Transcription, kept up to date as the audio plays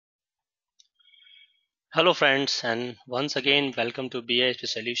Hello friends, and once again welcome to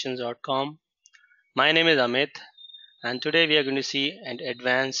BISolutions.com. My name is Amit, and today we are going to see an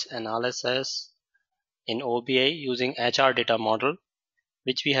advanced analysis in OBIEE using HR data model,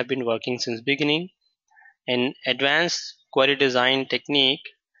 which we have been working since beginning. In advanced query design technique,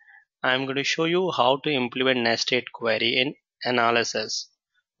 I am going to show you how to implement nested query in analysis.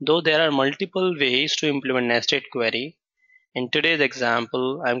 Though there are multiple ways to implement nested query, in today's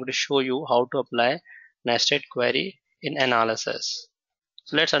example, I'm going to show you how to apply nested query in analysis.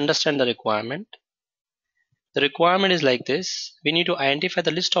 So let's understand the requirement. The requirement is like this. We need to identify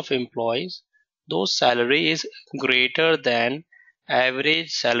the list of employees whose salary is greater than average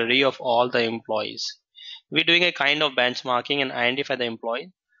salary of all the employees. We're doing a kind of benchmarking and identify the employees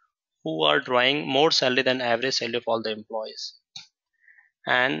who are drawing more salary than average salary of all the employees.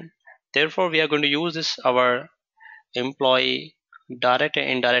 And therefore we are going to use this our employee direct and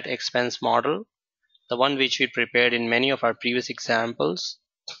indirect expense model, the one which we prepared in many of our previous examples.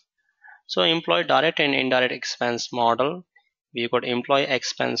 So employee direct and indirect expense model, we got employee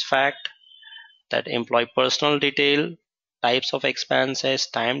expense fact, that employee personal detail, types of expenses,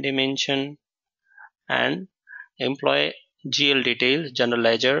 time dimension, and employee GL detail, general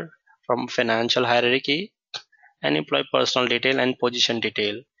ledger from financial hierarchy, and employee personal detail and position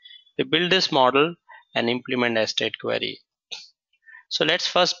detail. We build this model and implement a state query. So let's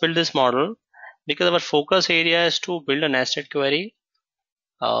first build this model because our focus area is to build a nested query.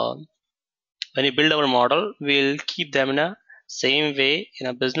 When we build our model, we'll keep them in a same way in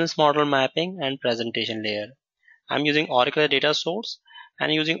a business model mapping and presentation layer. I'm using Oracle data source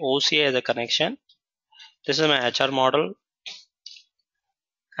and using OCA as a connection. This is my HR model,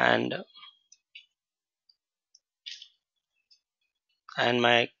 and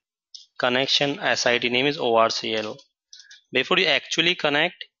my connection SID name is ORCL. Before you actually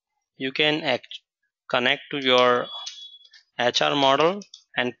connect, you can connect to your HR model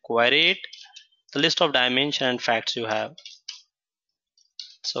and query it, the list of dimension and facts you have.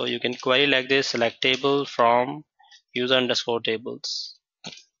 So you can query like this: select table from user underscore tables.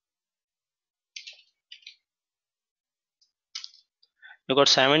 You got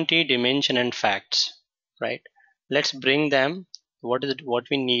 70 dimension and facts, right? Let's bring them. What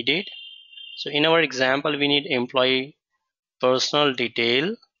we needed? So in our example, we need employee personal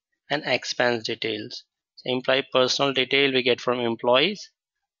detail and expense details. So employee personal detail we get from employees,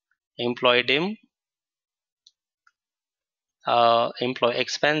 employee dim, employee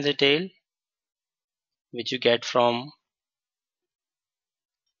expense detail which you get from,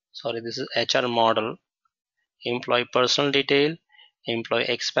 this is HR model, employee personal detail, employee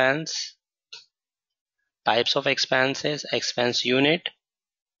expense, types of expenses, expense unit.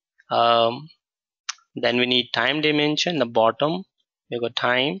 Then we need time dimension, the bottom we got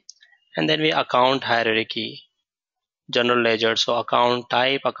time, and then we account hierarchy, general ledger, so account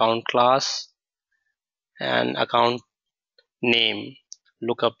type, account class, and account name,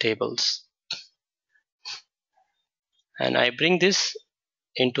 lookup tables. And I bring this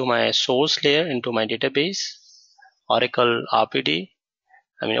into my source layer, into my database, Oracle OBIEE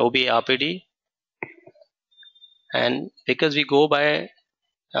RPD. And because we go by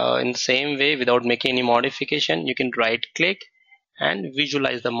in the same way without making any modification, you can right click and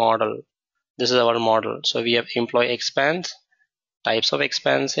visualize the model. This is our model. So we have employee expense, types of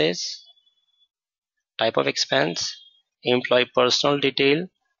expenses, type of expense, employee personal detail,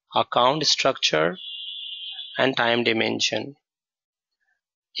 account structure, and time dimension.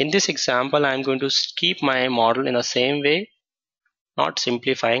 In this example, I'm going to keep my model in the same way, not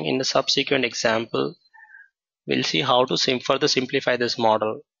simplifying. In the subsequent example, we'll see how to further simplify this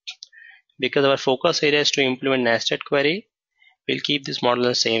model. Because our focus area is to implement nested query, we'll keep this model in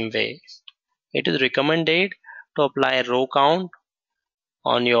the same way. It is recommended to apply a row count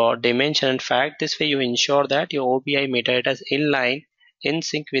on your dimension and fact. This way you ensure that your OBIEE metadata is in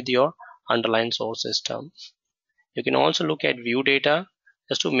sync with your underlying source system. You can also look at view data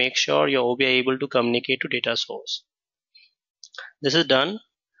just to make sure your OBIEE is able to communicate to data source. This is done.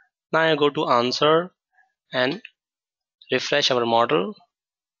 Now I go to answer and refresh our model.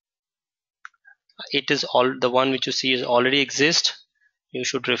 It is all the one which you see is already exist. You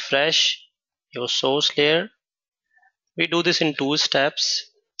should refresh your source layer. We do this in 2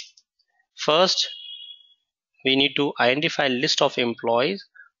 steps. First, we need to identify a list of employees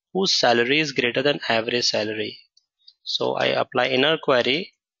whose salary is greater than average salary. So I apply inner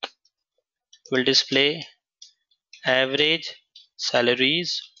query, will display average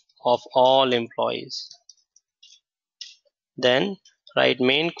salaries of all employees. Then write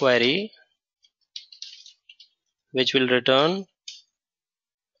main query which will return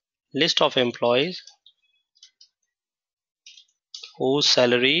list of employees whose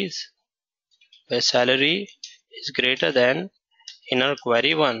salaries where salary is greater than inner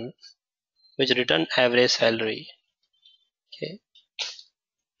query 1 which return average salary. Okay,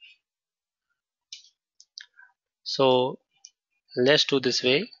 so let's do this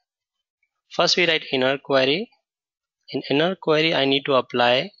way. First we write inner query. In inner query I need to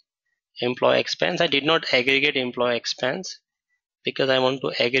apply employee expense. I did not aggregate employee expense because I want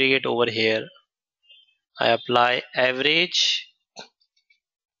to aggregate over here. I apply average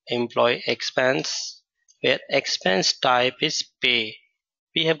employee expense where expense type is pay.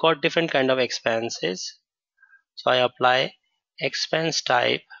 We have got different kind of expenses, so I apply expense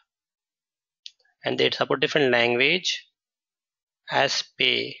type and they support different language as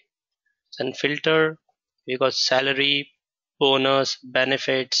pay. Then filter, we got salary, bonus,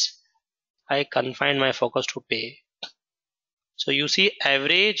 benefits. I confine my focus to pay. So you see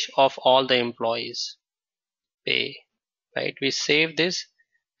average of all the employees, pay, right? We save this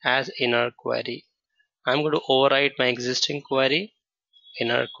as inner query. I'm going to overwrite my existing query,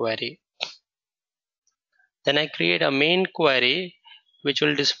 inner query. Then I create a main query which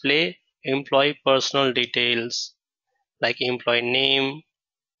will display employee personal details like employee name,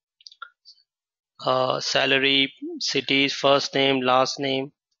 salary, cities, first name, last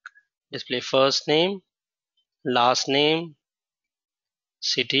name. Display first name, last name,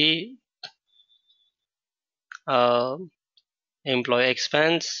 city, uh, employee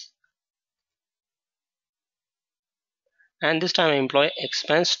expense, and this time employee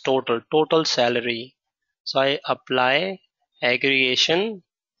expense total salary. So I apply aggregation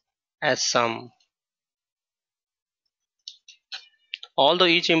as sum. Although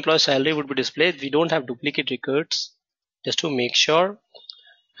each employee salary would be displayed, we don't have duplicate records, just to make sure,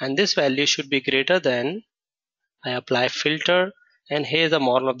 and this value should be greater than. I apply filter, and here's the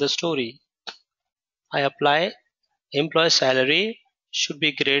moral of the story. I apply employee salary should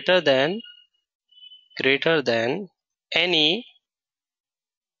be greater than any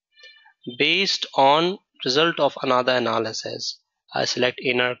based on result of another analysis. I select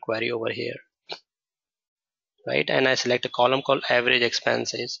inner query over here, right, and I select a column called average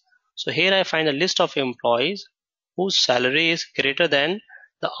expenses. So here I find a list of employees whose salary is greater than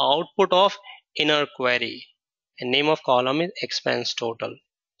the output of inner query, and name of column is expense total,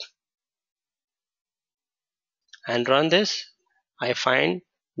 and run this. I find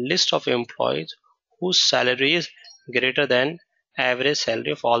list of employees whose salary is greater than average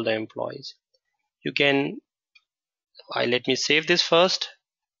salary of all the employees. You can let me save this first,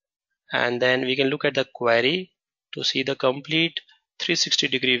 and then we can look at the query to see the complete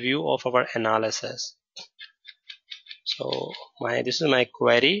 360-degree view of our analysis. So this is my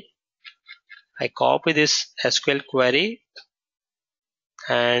query. I copy this SQL query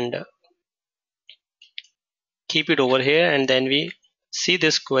and keep it over here, and then we see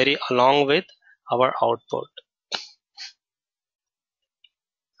this query along with our output,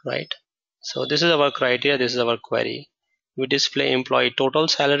 right? So this is our criteria, this is our query. We display employee total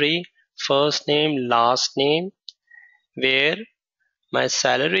salary, first name, last name, where my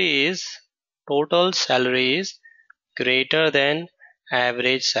salary is total salary is greater than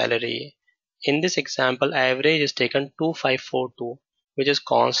average salary. In this example, average is taken 2542, which is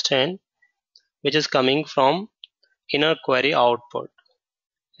constant, which is coming from inner query output.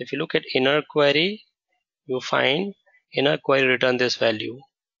 If you look at inner query, you find inner query return this value.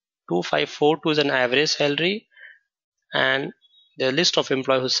 2542 is an average salary, and the list of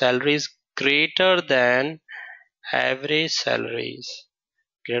employees whose salary is greater than average salaries,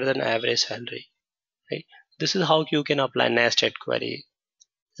 right? This is how you can apply nested query.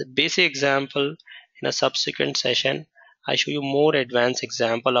 The basic example. In a subsequent session, I show you more advanced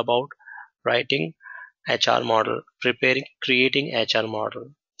example about writing HR model, creating HR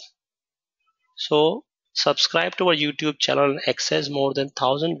model. So subscribe to our YouTube channel and access more than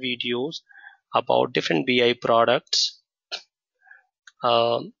 1,000 videos about different BI products.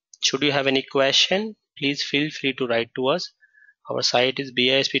 Should you have any question, please feel free to write to us. Our site is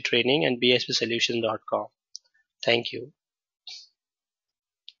BISP Training and bispsolutions.com. Thank you.